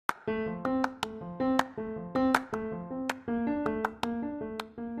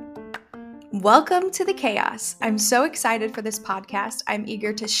Welcome to the chaos. I'm so excited for this podcast. I'm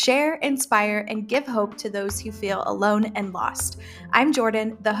eager to share, inspire, and give hope to those who feel alone and lost. I'm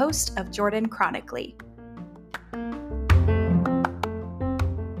Jordan, the host of Jordan Chronically.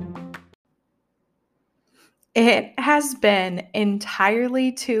 It has been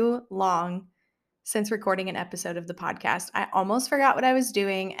entirely too long since recording an episode of the podcast. I almost forgot what I was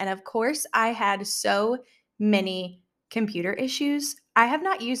doing. And of course, I had so many computer issues. I have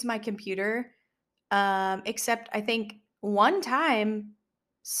not used my computer except I think one time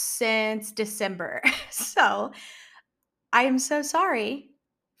since December. So I am so sorry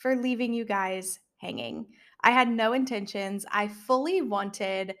for leaving you guys hanging. I had no intentions. I fully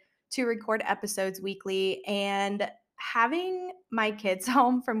wanted to record episodes weekly, and having my kids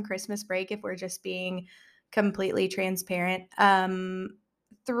home from Christmas break, if we're just being completely transparent,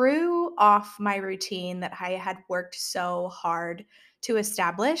 threw off my routine that I had worked so hard to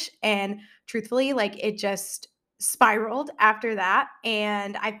establish. And truthfully, it just spiraled after that.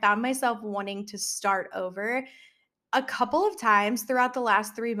 And I found myself wanting to start over a couple of times throughout the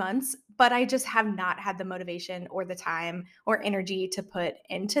last 3 months, but I just have not had the motivation or the time or energy to put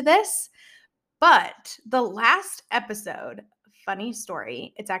into this. But the last episode, funny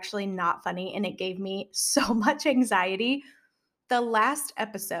story, it's actually not funny and it gave me so much anxiety. The last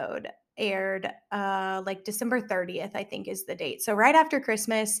episode aired December 30th, I think is the date. So right after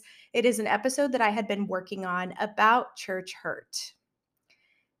Christmas, it is an episode that I had been working on about church hurt.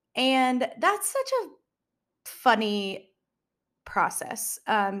 And that's such a funny process,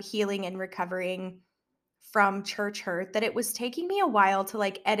 healing and recovering from church hurt, that it was taking me a while to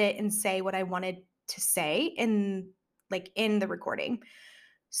edit and say what I wanted to say in the recording.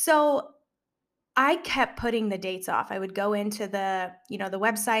 So I kept putting the dates off. I would go into the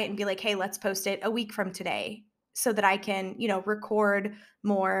website and be like, hey, let's post it a week from today so that I can, record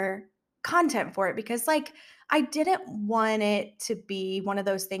more content for it, because I didn't want it to be one of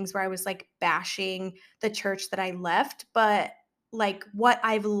those things where I was bashing the church that I left, but what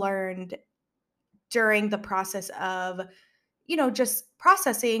I've learned during the process of, just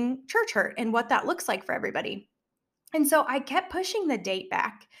processing church hurt and what that looks like for everybody. And so I kept pushing the date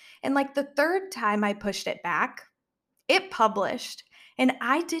back. And the third time I pushed it back, it published. And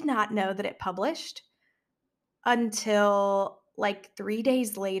I did not know that it published until 3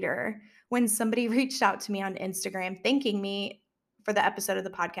 days later, when somebody reached out to me on Instagram thanking me for the episode of the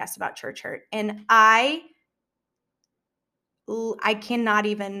podcast about church hurt. And I cannot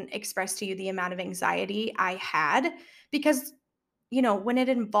even express to you the amount of anxiety I had, because, when it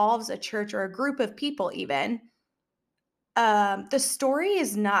involves a church or a group of people, even, the story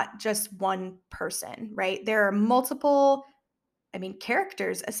is not just one person, right? There are multiple,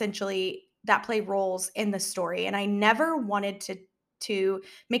 characters essentially that play roles in the story. And I never wanted to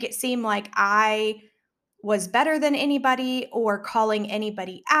make it seem like I was better than anybody or calling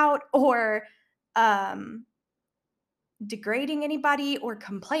anybody out or um degrading anybody or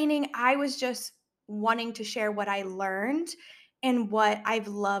complaining. I was just wanting to share what I learned and what I've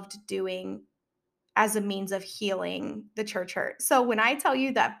loved doing as a means of healing the church hurt. So when I tell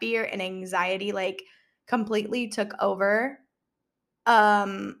you that fear and anxiety completely took over,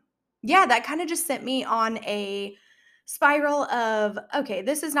 yeah, that kind of just sent me on a spiral of, okay,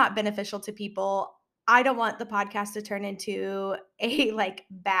 this is not beneficial to people. I don't want the podcast to turn into a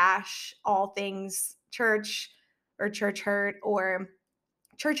bash all things church or church hurt or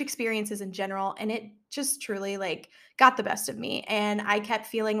church experiences in general. And it just truly got the best of me. And I kept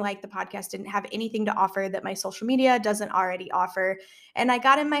feeling like the podcast didn't have anything to offer that my social media doesn't already offer. And I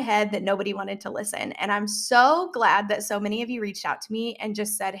got in my head that nobody wanted to listen. And I'm so glad that so many of you reached out to me and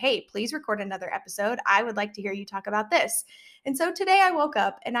just said, hey, please record another episode. I would like to hear you talk about this. And so today I woke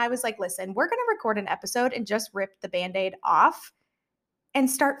up and I was like, listen, we're going to record an episode and just rip the Band-Aid off and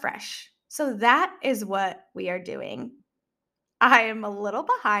start fresh. So that is what we are doing. I am a little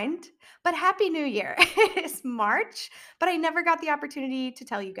behind, but Happy New Year. It's March, but I never got the opportunity to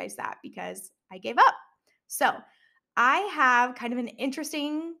tell you guys that because I gave up. So I have kind of an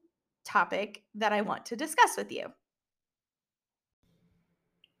interesting topic that I want to discuss with you.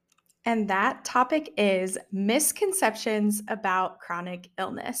 And that topic is misconceptions about chronic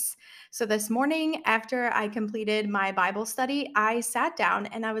illness. So this morning, after I completed my Bible study, I sat down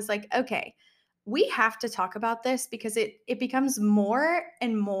and I was like, okay, we have to talk about this because it becomes more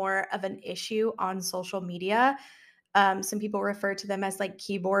and more of an issue on social media. Some people refer to them as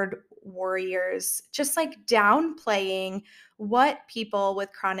keyboard warriors, just downplaying what people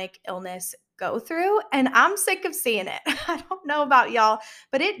with chronic illness go through. And I'm sick of seeing it. I don't know about y'all,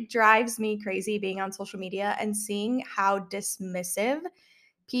 but it drives me crazy being on social media and seeing how dismissive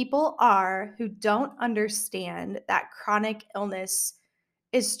people are who don't understand that chronic illness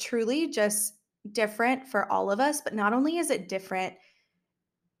is truly just different for all of us. But not only is it different,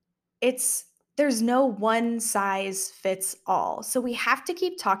 it's there's no one size fits all. So we have to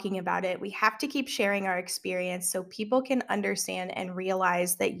keep talking about it. We have to keep sharing our experience so people can understand and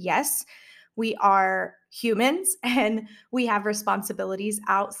realize that yes, we are humans and we have responsibilities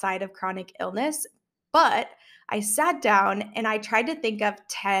outside of chronic illness. But I sat down and I tried to think of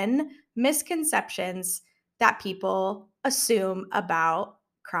 10 misconceptions that people assume about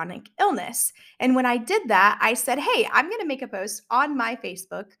chronic illness. And when I did that, I said, hey, I'm going to make a post on my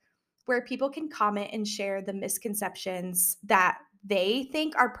Facebook where people can comment and share the misconceptions that they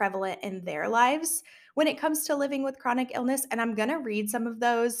think are prevalent in their lives when it comes to living with chronic illness. And I'm going to read some of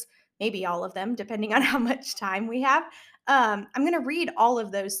those, maybe all of them, depending on how much time we have. I'm going to read all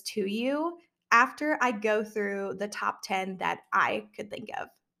of those to you after I go through the top 10 that I could think of.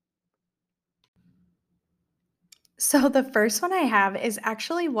 So, the first one I have is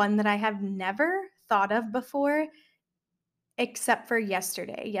actually one that I have never thought of before, except for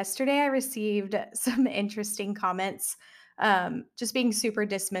yesterday. Yesterday, I received some interesting comments, just being super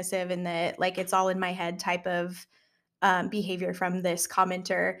dismissive in the like it's all in my head type of behavior from this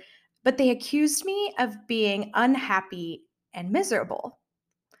commenter. But they accused me of being unhappy and miserable.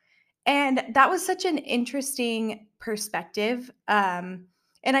 And that was such an interesting perspective.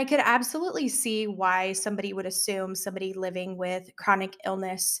 And I could absolutely see why somebody would assume somebody living with chronic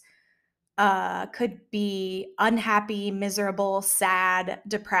illness could be unhappy, miserable, sad,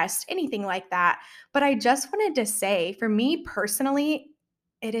 depressed, anything like that. But I just wanted to say, for me personally,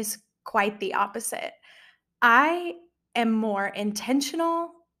 it is quite the opposite. I am more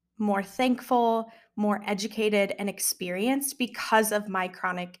intentional, more thankful, more educated, and experienced because of my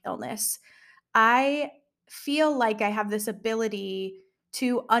chronic illness. I feel like I have this ability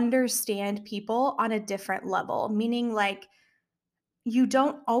to understand people on a different level, meaning like you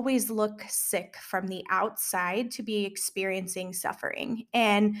don't always look sick from the outside to be experiencing suffering.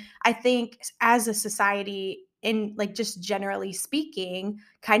 And I think as a society, in like just generally speaking,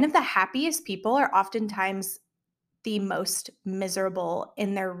 kind of the happiest people are oftentimes the most miserable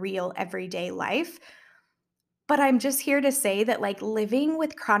in their real everyday life. But I'm just here to say that like living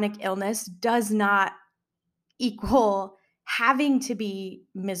with chronic illness does not equal having to be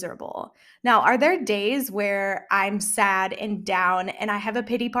miserable. Now, are there days where I'm sad and down and I have a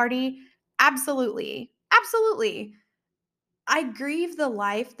pity party? Absolutely. Absolutely. I grieve the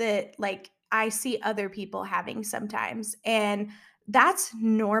life that like I see other people having sometimes. And that's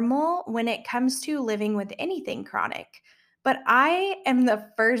normal when it comes to living with anything chronic. But I am the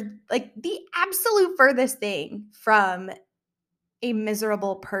first, like the absolute furthest thing from a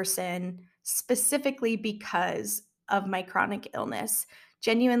miserable person specifically because of my chronic illness.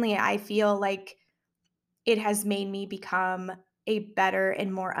 Genuinely, I feel like it has made me become a better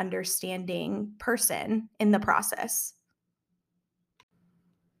and more understanding person in the process.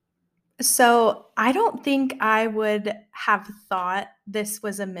 So, I don't think I would have thought this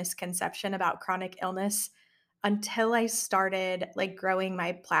was a misconception about chronic illness until I started like growing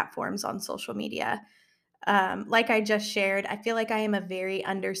my platforms on social media. Like I just shared, I feel like I am a very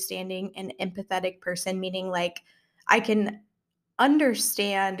understanding and empathetic person, meaning like I can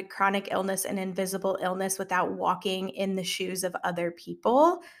understand chronic illness and invisible illness without walking in the shoes of other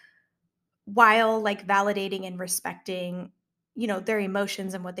people while like validating and respecting their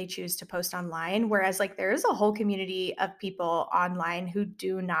emotions and what they choose to post online, whereas like there is a whole community of people online who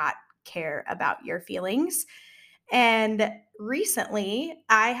do not care about your feelings. And recently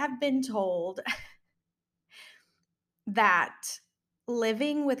I have been told that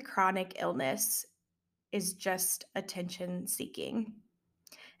living with chronic illness is just attention seeking.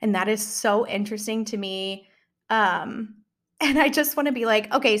 And that is so interesting to me. Um, and I just want to be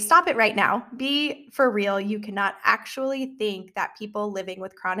like, okay, stop it right now. Be for real. You cannot actually think that people living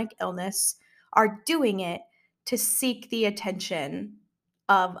with chronic illness are doing it to seek the attention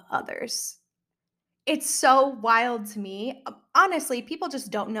of others. It's so wild to me. Honestly, people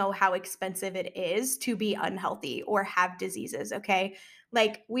just don't know how expensive it is to be unhealthy or have diseases, okay?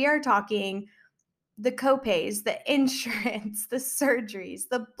 Like, we are talking the copays, the insurance, the surgeries,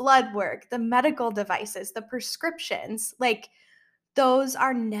 the blood work, the medical devices, the prescriptions. Like, those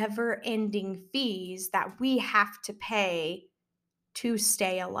are never ending fees that we have to pay to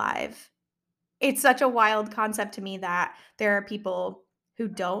stay alive. It's such a wild concept to me that there are people who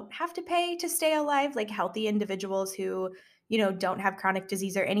don't have to pay to stay alive, like healthy individuals who, don't have chronic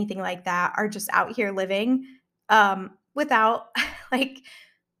disease or anything like that, are just out here living without like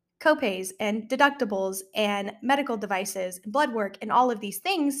copays and deductibles and medical devices and blood work and all of these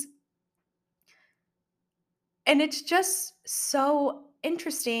things. And it's just so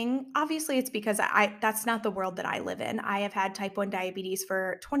interesting. Obviously, it's because that's not the world that I live in. I have had type 1 diabetes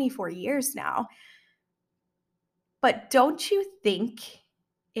for 24 years now. But don't you think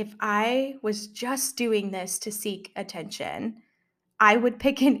if I was just doing this to seek attention, I would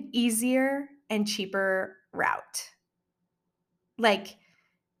pick an easier and cheaper route? Like,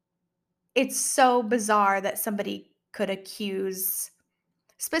 it's so bizarre that somebody could accuse.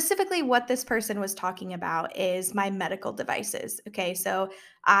 Specifically, what this person was talking about is my medical devices. Okay, so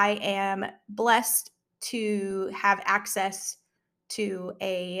I am blessed to have access to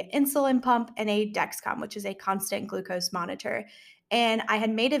a insulin pump and a Dexcom, which is a constant glucose monitor. And I had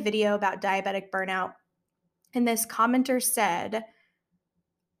made a video about diabetic burnout, and this commenter said,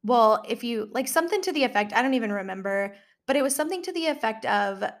 well, if you like something to the effect, I don't even remember, but it was something to the effect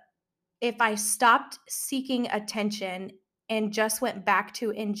of, if I stopped seeking attention and just went back to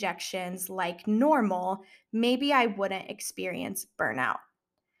injections like normal, maybe I wouldn't experience burnout.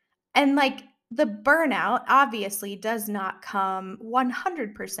 And like, the burnout obviously does not come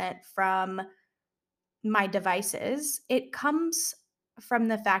 100% from my devices. It comes from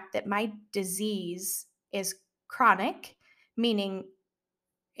the fact that my disease is chronic, meaning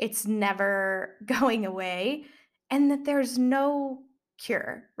it's never going away, and that there's no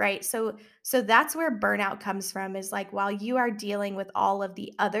cure, right? So that's where burnout comes from, is like, while you are dealing with all of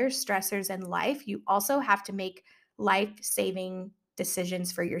the other stressors in life, you also have to make life-saving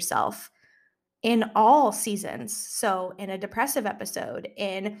decisions for yourself in all seasons. So in a depressive episode,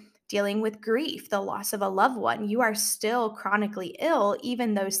 in dealing with grief, the loss of a loved one, you are still chronically ill,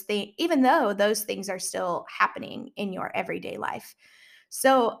 even though those things are still happening in your everyday life.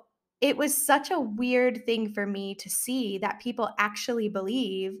 So it was such a weird thing for me to see that people actually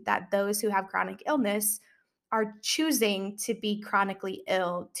believe that those who have chronic illness are choosing to be chronically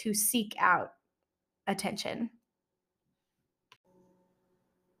ill to seek out attention.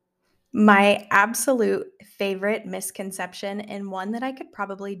 My absolute favorite misconception, and one that I could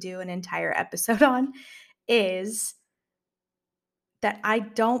probably do an entire episode on, is that I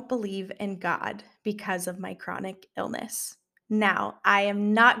don't believe in God because of my chronic illness. Now, I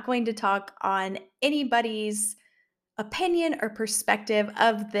am not going to talk on anybody's opinion or perspective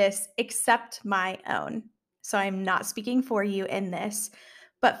of this except my own. So I'm not speaking for you in this.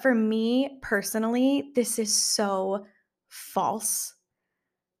 But for me personally, this is so false.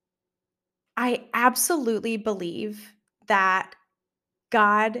 I absolutely believe that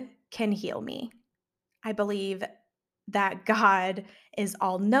God can heal me. I believe that God is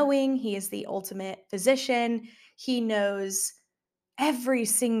all knowing. He is the ultimate physician. He knows every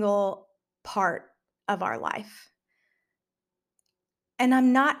single part of our life. And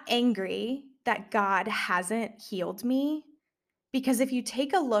I'm not angry that God hasn't healed me, because if you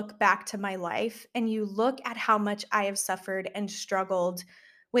take a look back to my life and you look at how much I have suffered and struggled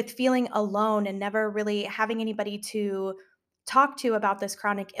with feeling alone and never really having anybody to talk to about this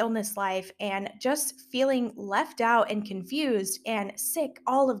chronic illness life, and just feeling left out and confused and sick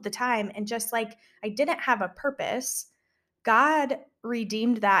all of the time, and just like I didn't have a purpose, God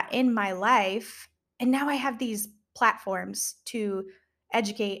redeemed that in my life. And now I have these platforms to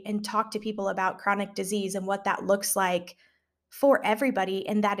educate and talk to people about chronic disease and what that looks like for everybody,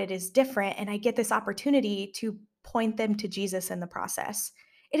 and that it is different. And I get this opportunity to point them to Jesus in the process.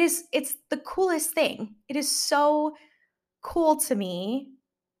 It's the coolest thing. It is so cool to me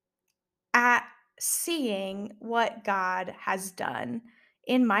at seeing what God has done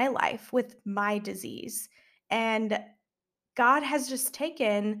in my life with my disease. And God has just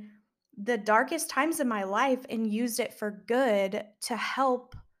taken the darkest times in my life and used it for good to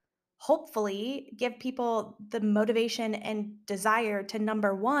help, hopefully, give people the motivation and desire to,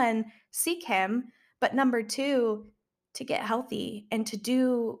 number one, seek Him, but number two, to get healthy and to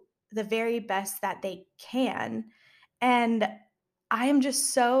do the very best that they can. And I am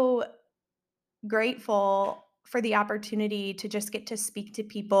just so grateful for the opportunity to just get to speak to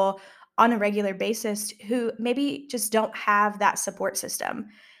people on a regular basis who maybe just don't have that support system.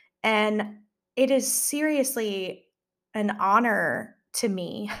 And it is seriously an honor to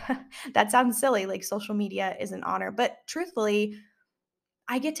me. That sounds silly, like social media is an honor, but truthfully,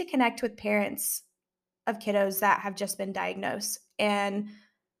 I get to connect with parents of kiddos that have just been diagnosed. And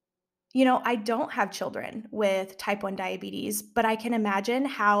I don't have children with type 1 diabetes, but I can imagine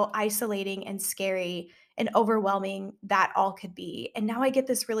how isolating and scary and overwhelming that all could be. And now I get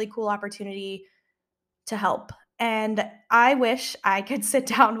this really cool opportunity to help. And I wish I could sit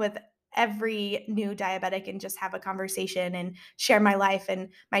down with every new diabetic and just have a conversation and share my life and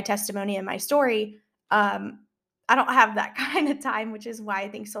my testimony and my story. Um, I don't have that kind of time, which is why I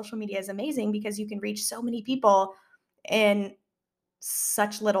think social media is amazing because you can reach so many people in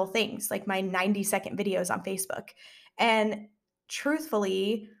such little things, like my 90-second videos on Facebook. And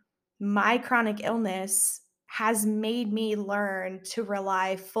truthfully, my chronic illness has made me learn to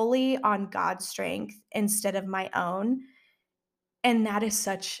rely fully on God's strength instead of my own. And that is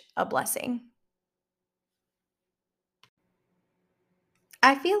such a blessing.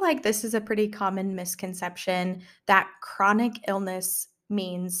 I feel like this is a pretty common misconception that chronic illness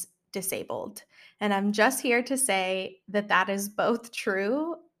means disabled. And I'm just here to say that that is both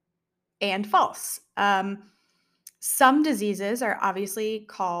true and false. Some diseases are obviously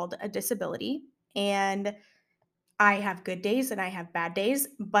called a disability, and I have good days and I have bad days,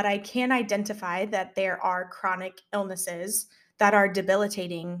 but I can identify that there are chronic illnesses that are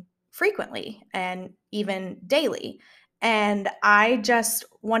debilitating frequently and even daily. And I just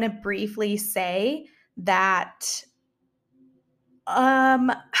want to briefly say that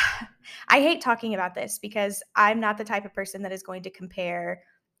um, I hate talking about this because I'm not the type of person that is going to compare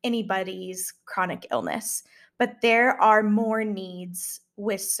anybody's chronic illness, but there are more needs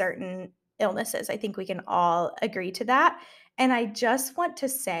with certain illnesses. I think we can all agree to that. And I just want to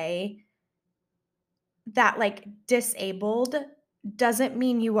say that, like, disabled doesn't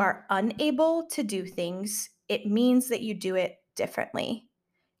mean you are unable to do things, it means that you do it differently.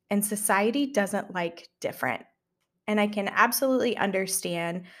 And society doesn't like different. And I can absolutely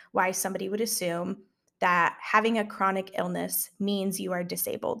understand why somebody would assume that having a chronic illness means you are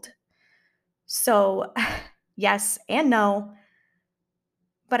disabled. So, yes and no,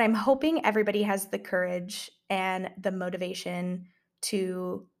 but I'm hoping everybody has the courage and the motivation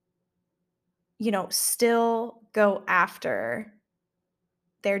to, still go after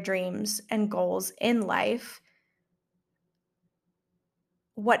their dreams and goals in life,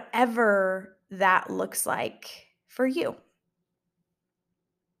 whatever that looks like for you.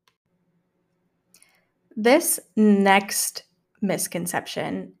 This next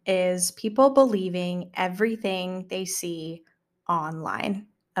misconception is people believing everything they see online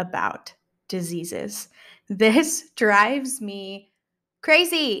about diseases. This drives me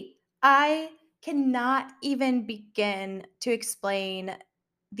crazy. I cannot even begin to explain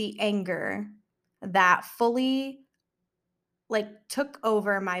the anger that fully took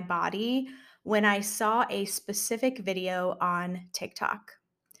over my body when I saw a specific video on TikTok.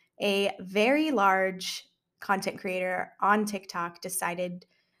 A very large content creator on TikTok decided,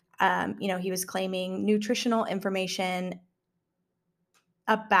 he was claiming nutritional information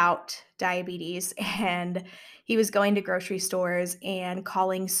about diabetes, and he was going to grocery stores and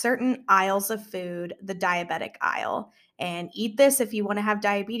calling certain aisles of food the diabetic aisle. And eat this if you want to have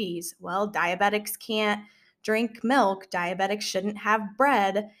diabetes. Well, diabetics can't drink milk, diabetics shouldn't have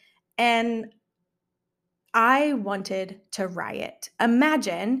bread. And I wanted to riot.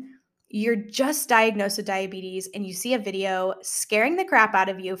 Imagine you're just diagnosed with diabetes and you see a video scaring the crap out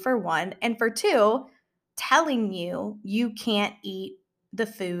of you, for one, and for two, telling you you can't eat the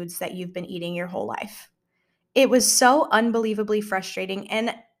foods that you've been eating your whole life. It was so unbelievably frustrating.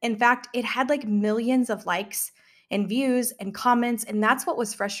 And in fact, it had like millions of likes and views and comments. And that's what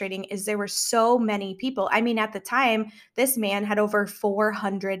was frustrating, is there were so many people. I mean, at the time, this man had over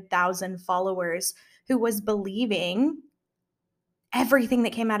 400,000 followers who was believing everything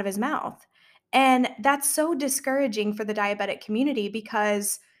that came out of his mouth. And that's so discouraging for the diabetic community,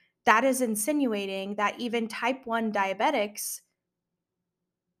 because that is insinuating that even type 1 diabetics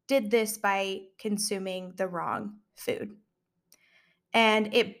did this by consuming the wrong food.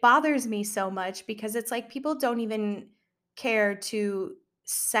 And it bothers me so much because it's like people don't even care to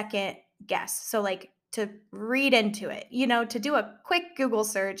second guess. So, like, to read into it, to do a quick Google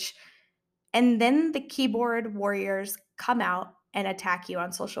search, and then the keyboard warriors come out and attack you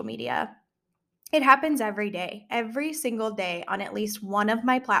on social media. It happens every day, every single day on at least one of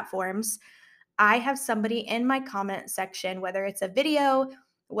my platforms. I have somebody in my comment section, whether it's a video,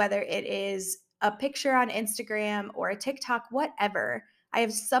 whether it is a picture on Instagram or a TikTok, whatever. I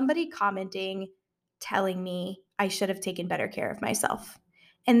have somebody commenting telling me I should have taken better care of myself.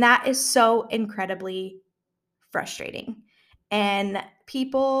 And that is so incredibly frustrating. And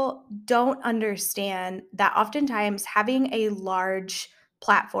people don't understand that oftentimes having a large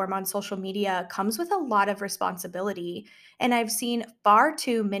platform on social media comes with a lot of responsibility. And I've seen far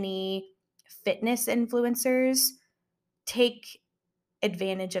too many fitness influencers take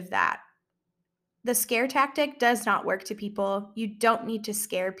advantage of that. The scare tactic does not work to people. You don't need to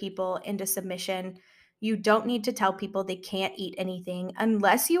scare people into submission. You don't need to tell people they can't eat anything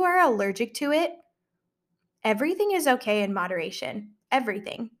unless you are allergic to it. Everything is okay in moderation.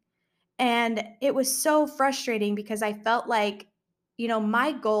 Everything. And it was so frustrating because I felt like,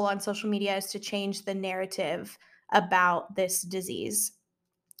 my goal on social media is to change the narrative about this disease.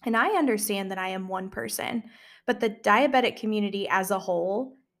 And I understand that I am one person, but the diabetic community as a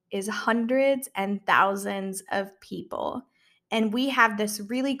whole is hundreds and thousands of people. And we have this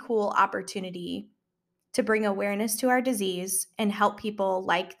really cool opportunity to bring awareness to our disease and help people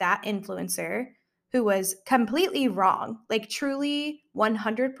like that influencer who was completely wrong, like truly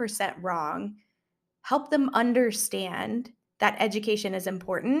 100% wrong, help them understand that education is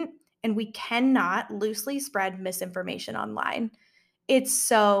important and we cannot loosely spread misinformation online. It's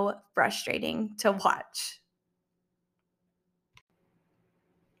so frustrating to watch.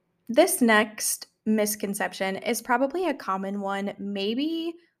 This next misconception is probably a common one,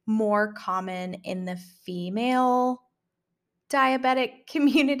 maybe more common in the female diabetic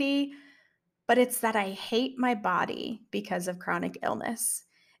community, but it's that I hate my body because of chronic illness.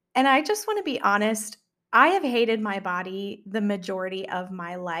 And I just want to be honest, I have hated my body the majority of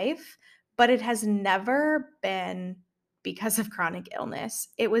my life, but it has never been because of chronic illness.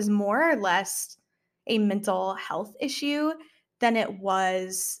 It was more or less a mental health issue than it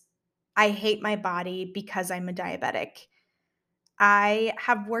was I hate my body because I'm a diabetic. I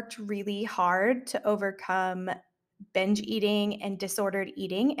have worked really hard to overcome binge eating and disordered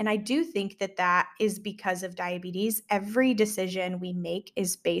eating. And I do think that that is because of diabetes. Every decision we make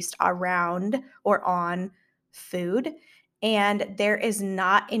is based around or on food. And there is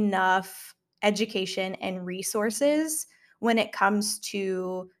not enough education and resources when it comes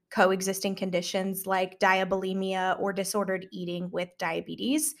to coexisting conditions like diabulimia or disordered eating with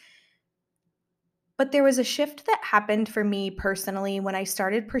diabetes. But there was a shift that happened for me personally when I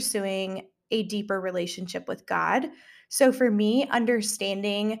started pursuing a deeper relationship with God. So for me,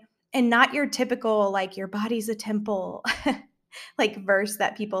 understanding and not your typical, like, your body's a temple, like verse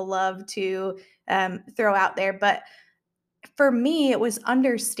that people love to throw out there. But for me, it was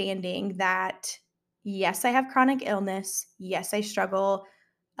understanding that, yes, I have chronic illness. Yes, I struggle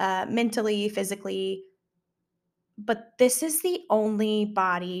mentally, physically, but this is the only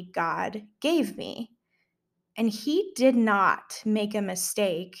body God gave me. And he did not make a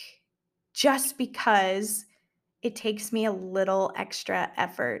mistake just because it takes me a little extra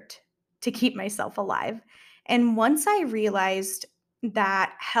effort to keep myself alive. And once I realized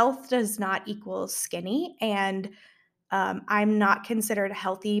that health does not equal skinny, and I'm not considered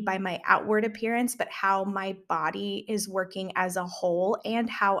healthy by my outward appearance, but how my body is working as a whole and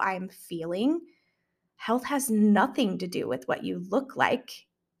how I'm feeling, health has nothing to do with what you look like.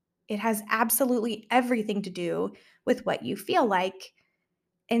 It has absolutely everything to do with what you feel like.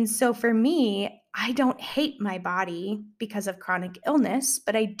 And so for me, I don't hate my body because of chronic illness,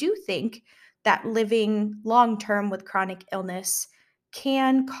 but I do think that living long term with chronic illness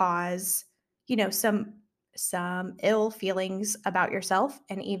can cause, some ill feelings about yourself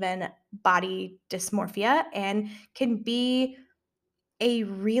and even body dysmorphia, and can be a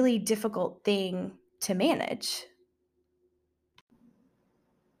really difficult thing to manage.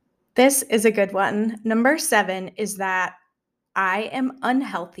 This is a good one. Number 7 is that I am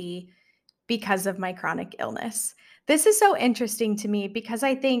unhealthy because of my chronic illness. This is so interesting to me because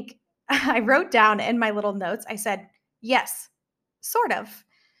I think I wrote down in my little notes, I said, yes, sort of,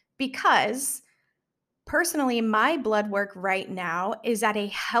 because personally, my blood work right now is at a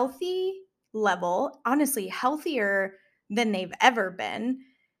healthy level, honestly, healthier than they've ever been,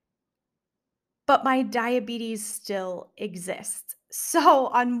 but my diabetes still exists. So,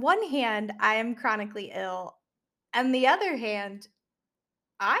 on one hand, I am chronically ill. On the other hand,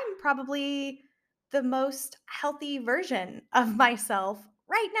 I'm probably the most healthy version of myself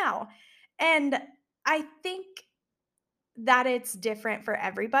right now. And I think that it's different for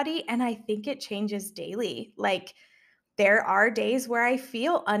everybody. And I think it changes daily. Like, there are days where I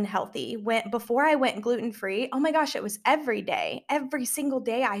feel unhealthy. When before I went gluten-free, oh my gosh, it was every day. Every single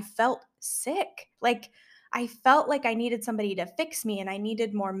day I felt sick. Like, I felt like I needed somebody to fix me and I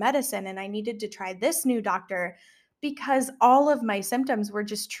needed more medicine and I needed to try this new doctor because all of my symptoms were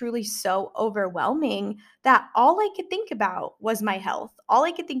just truly so overwhelming that all I could think about was my health. All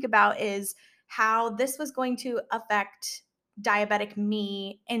I could think about is how this was going to affect diabetic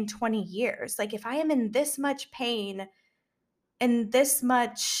me in 20 years. Like, if I am in this much pain and this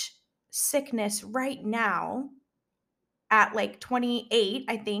much sickness right now at like 28,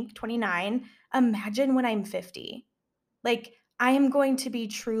 I think 29, imagine when I'm 50. Like, I am going to be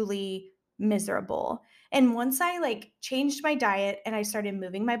truly miserable. And once I like changed my diet and I started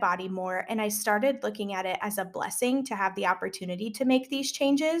moving my body more and I started looking at it as a blessing to have the opportunity to make these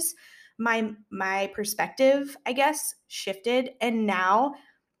changes, my perspective, I guess, shifted. And now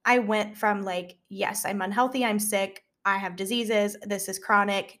I went from like, yes, I'm unhealthy, I'm sick, I have diseases, this is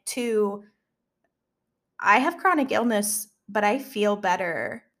chronic, to I have chronic illness, but I feel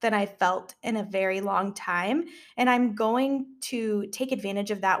better than I felt in a very long time. And I'm going to take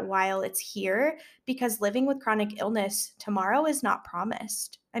advantage of that while it's here because living with chronic illness tomorrow is not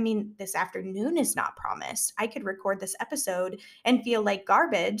promised. I mean, this afternoon is not promised. I could record this episode and feel like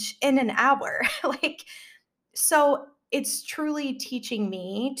garbage in an hour. Like, so it's truly teaching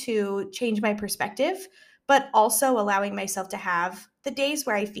me to change my perspective, but also allowing myself to have the days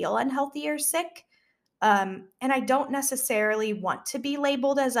where I feel unhealthy or sick. And I don't necessarily want to be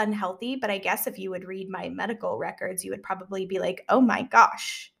labeled as unhealthy, but I guess if you would read my medical records, you would probably be like, oh my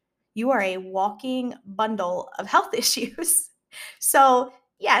gosh, you are a walking bundle of health issues. So,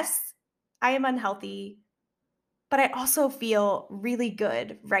 yes, I am unhealthy, but I also feel really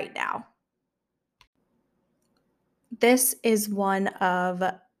good right now. This is one of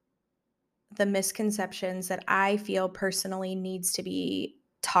the misconceptions that I feel personally needs to be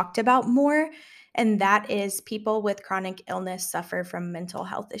talked about more. And that is people with chronic illness suffer from mental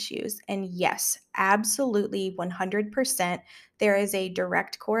health issues. And yes, absolutely 100%, there is a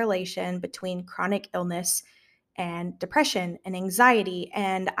direct correlation between chronic illness and depression and anxiety.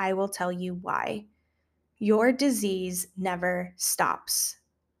 And I will tell you why. Your disease never stops.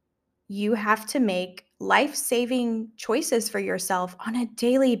 You have to make life saving choices for yourself on a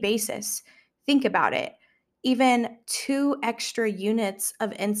daily basis. Think about it. Even 2 extra units of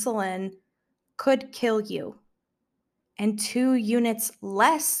insulin could kill you, and 2 units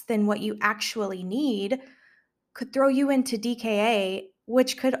less than what you actually need could throw you into DKA,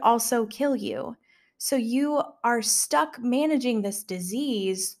 which could also kill you. So you are stuck managing this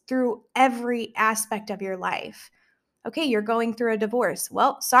disease through every aspect of your life. Okay, you're going through a divorce.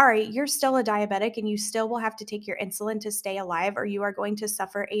 Well, sorry, you're still a diabetic and you still will have to take your insulin to stay alive, or you are going to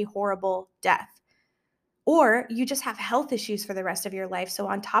suffer a horrible death. Or you just have health issues for the rest of your life. So,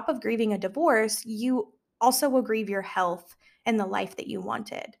 on top of grieving a divorce, you also will grieve your health and the life that you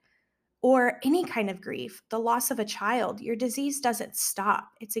wanted. Or any kind of grief, the loss of a child. Your disease doesn't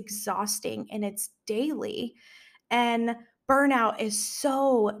stop, it's exhausting and it's daily. And burnout is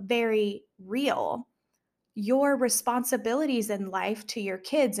so very real. Your responsibilities in life to your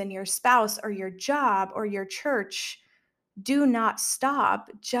kids and your spouse or your job or your church do not stop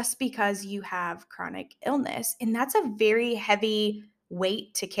just because you have chronic illness. And that's a very heavy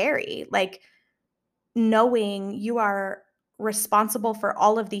weight to carry. Like knowing you are responsible for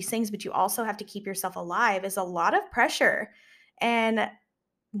all of these things, but you also have to keep yourself alive is a lot of pressure. And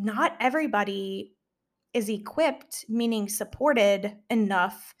not everybody is equipped, meaning supported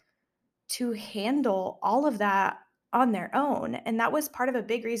enough to handle all of that on their own. And that was part of a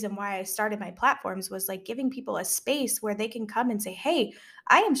big reason why I started my platforms, was like giving people a space where they can come and say, "Hey,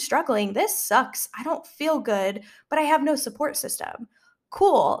 I am struggling. This sucks. I don't feel good, but I have no support system."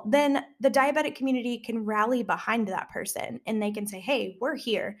 Cool. Then the diabetic community can rally behind that person and they can say, "Hey, we're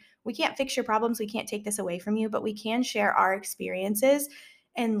here. We can't fix your problems. We can't take this away from you, but we can share our experiences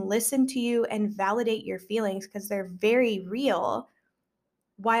and listen to you and validate your feelings because they're very real,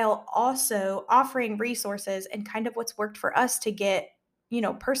 while also offering resources and kind of what's worked for us to get,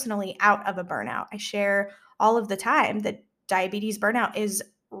 personally out of a burnout." I share all of the time that diabetes burnout is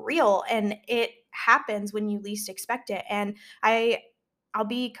real and it happens when you least expect it. And I'll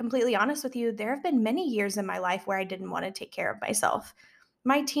be completely honest with you, there have been many years in my life where I didn't want to take care of myself.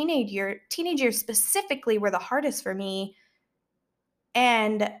 My teenage years specifically were the hardest for me,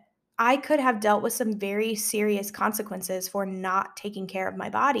 and I could have dealt with some very serious consequences for not taking care of my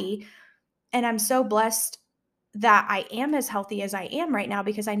body. And I'm so blessed that I am as healthy as I am right now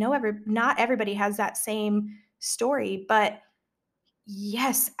because I know not everybody has that same story. But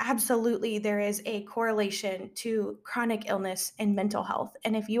yes, absolutely, there is a correlation to chronic illness and mental health.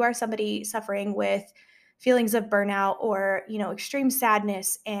 And if you are somebody suffering with feelings of burnout or, extreme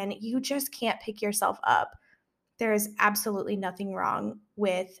sadness and you just can't pick yourself up, there is absolutely nothing wrong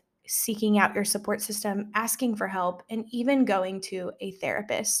with seeking out your support system, asking for help, and even going to a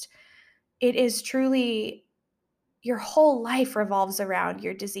therapist. It is truly, your whole life revolves around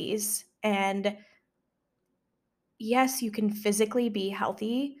your disease. And yes, you can physically be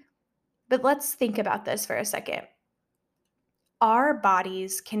healthy, but let's think about this for a second. Our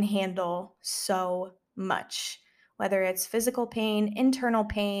bodies can handle so much, whether it's physical pain, internal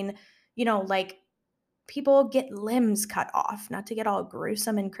pain, like people get limbs cut off, not to get all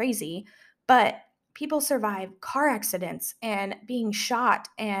gruesome and crazy, But people survive car accidents and being shot,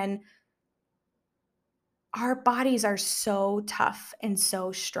 and our bodies are so tough and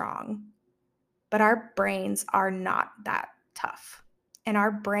so strong, but our brains are not that tough. And our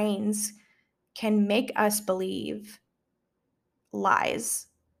brains can make us believe lies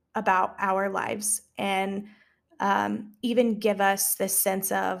about our lives, and even give us this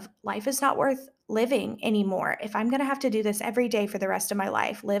sense of life is not worth living anymore. If I'm going to have to do this every day for the rest of my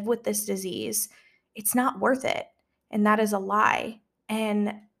life, live with this disease, it's not worth it. And that is a lie.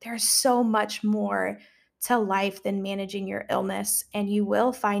 And there's so much more to life than managing your illness. And you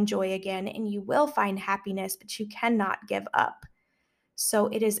will find joy again and you will find happiness, but you cannot give up. So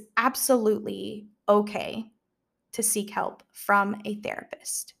it is absolutely okay to seek help from a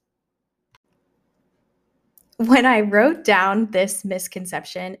therapist. When I wrote down this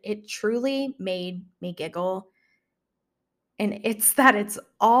misconception, it truly made me giggle. And it's that it's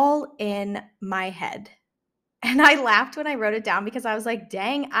all in my head. And I laughed when I wrote it down because I was like,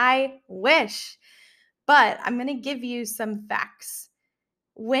 dang, I wish. But I'm going to give you some facts.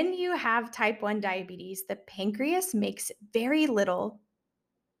 When you have type 1 diabetes, the pancreas makes very little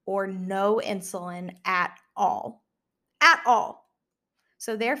or no insulin at all. At all.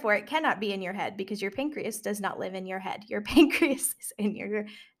 So therefore, it cannot be in your head because your pancreas does not live in your head. Your pancreas is in your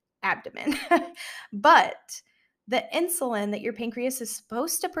abdomen. But the insulin that your pancreas is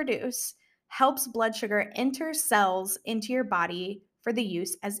supposed to produce helps blood sugar enter cells into your body for the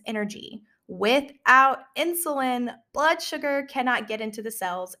use as energy. Without insulin, blood sugar cannot get into the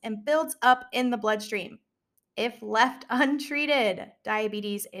cells and builds up in the bloodstream. If left untreated,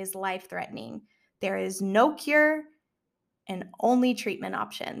 diabetes is life-threatening. There is no cure and only treatment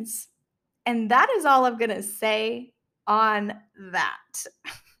options. And that is all I'm going to say on that.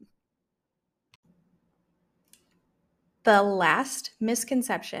 The last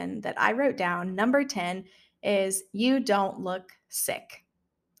misconception that I wrote down, number 10, is you don't look sick.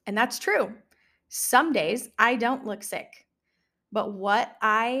 And that's true. Some days I don't look sick. But what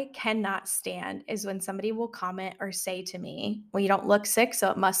I cannot stand is when somebody will comment or say to me, well, you don't look sick,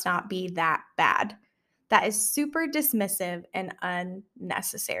 so it must not be that bad. That is super dismissive and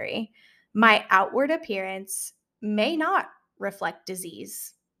unnecessary. My outward appearance may not reflect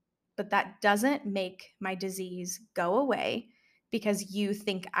disease, but that doesn't make my disease go away because you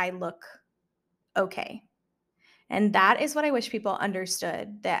think I look okay. And that is what I wish people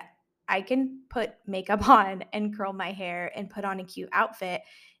understood, that I can put makeup on and curl my hair and put on a cute outfit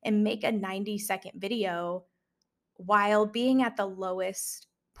and make a 90-second video while being at the lowest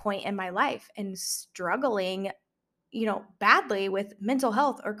point in my life and struggling, badly with mental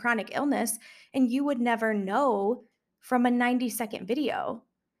health or chronic illness. And you would never know from a 90-second video.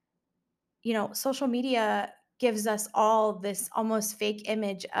 Social media gives us all this almost fake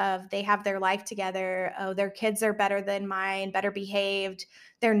image of they have their life together. Oh, their kids are better than mine, better behaved.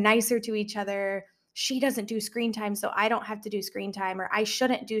 They're nicer to each other. She doesn't do screen time, so I don't have to do screen time, or I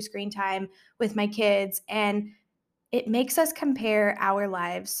shouldn't do screen time with my kids. And it makes us compare our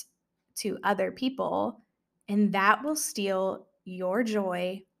lives to other people, and that will steal your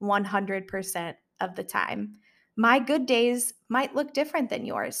joy 100% of the time. My good days might look different than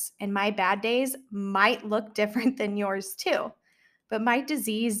yours, and my bad days might look different than yours too. But my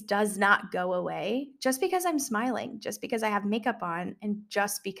disease does not go away just because I'm smiling, just because I have makeup on, and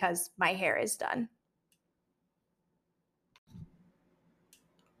just because my hair is done.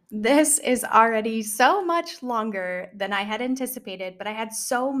 This is already so much longer than I had anticipated, but I had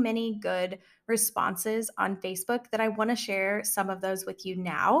so many good responses on Facebook that I want to share some of those with you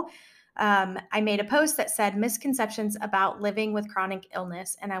now. I made a post that said misconceptions about living with chronic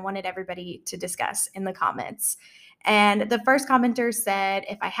illness, and I wanted everybody to discuss in the comments. And the first commenter said,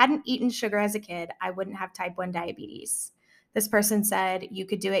 if I hadn't eaten sugar as a kid, I wouldn't have type 1 diabetes. This person said, you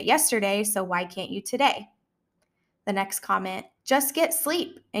could do it yesterday, so why can't you today? The next comment, just get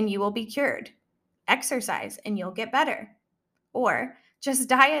sleep and you will be cured. Exercise and you'll get better. Or just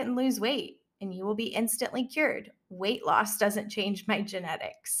diet and lose weight and you will be instantly cured. Weight loss doesn't change my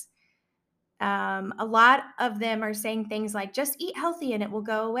genetics. A lot of them are saying things like, just eat healthy and it will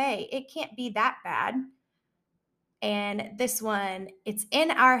go away. It can't be that bad. And this one, it's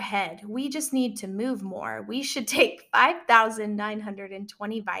in our head. We just need to move more. We should take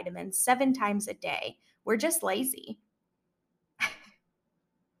 5,920 vitamins 7 times a day. We're just lazy.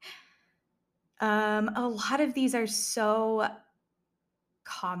 A lot of these are so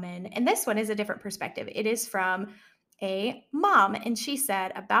common. And this one is a different perspective. It is from a mom. And she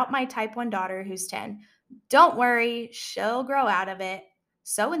said, about my type 1 daughter who's 10, don't worry, she'll grow out of it.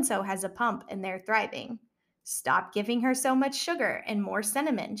 So and so has a pump and they're thriving. Stop giving her so much sugar and more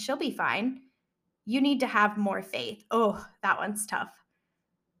cinnamon. She'll be fine. You need to have more faith. Oh, that one's tough.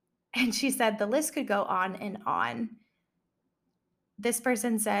 And she said the list could go on and on. This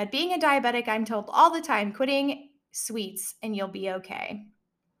person said, being a diabetic, I'm told all the time, quitting sweets and you'll be okay.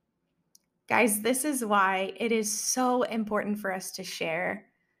 Guys, this is why it is so important for us to share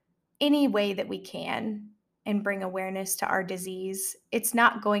any way that we can and bring awareness to our disease. It's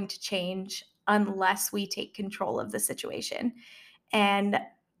not going to change unless we take control of the situation. And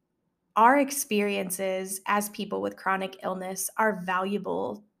our experiences as people with chronic illness are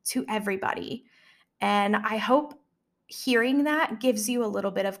valuable to everybody. And I hope hearing that gives you a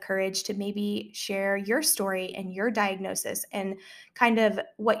little bit of courage to maybe share your story and your diagnosis and kind of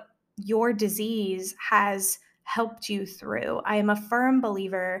what your disease has helped you through. I am a firm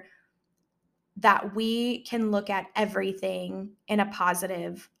believer that we can look at everything in a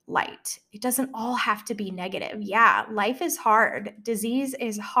positive light. It doesn't all have to be negative. Yeah, life is hard. Disease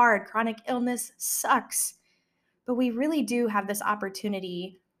is hard. Chronic illness sucks. But we really do have this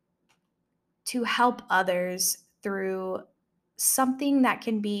opportunity to help others through something that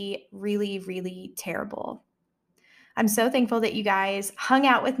can be really, really terrible. I'm so thankful that you guys hung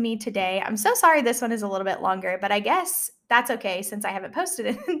out with me today. I'm so sorry this one is a little bit longer, but I guess that's okay since I haven't posted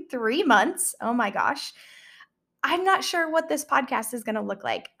it in 3 months. Oh my gosh. I'm not sure what this podcast is going to look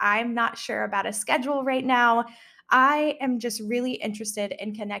like. I'm not sure about a schedule right now. I am just really interested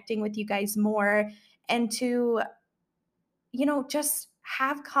in connecting with you guys more and to, just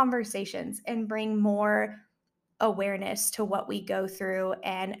have conversations and bring more awareness to what we go through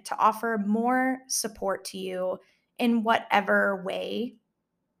and to offer more support to you in whatever way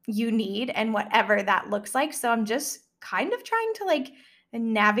you need and whatever that looks like. So I'm just kind of trying to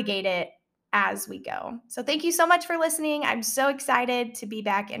navigate it as we go. So thank you so much for listening. I'm so excited to be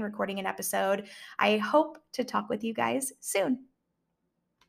back and recording an episode. I hope to talk with you guys soon.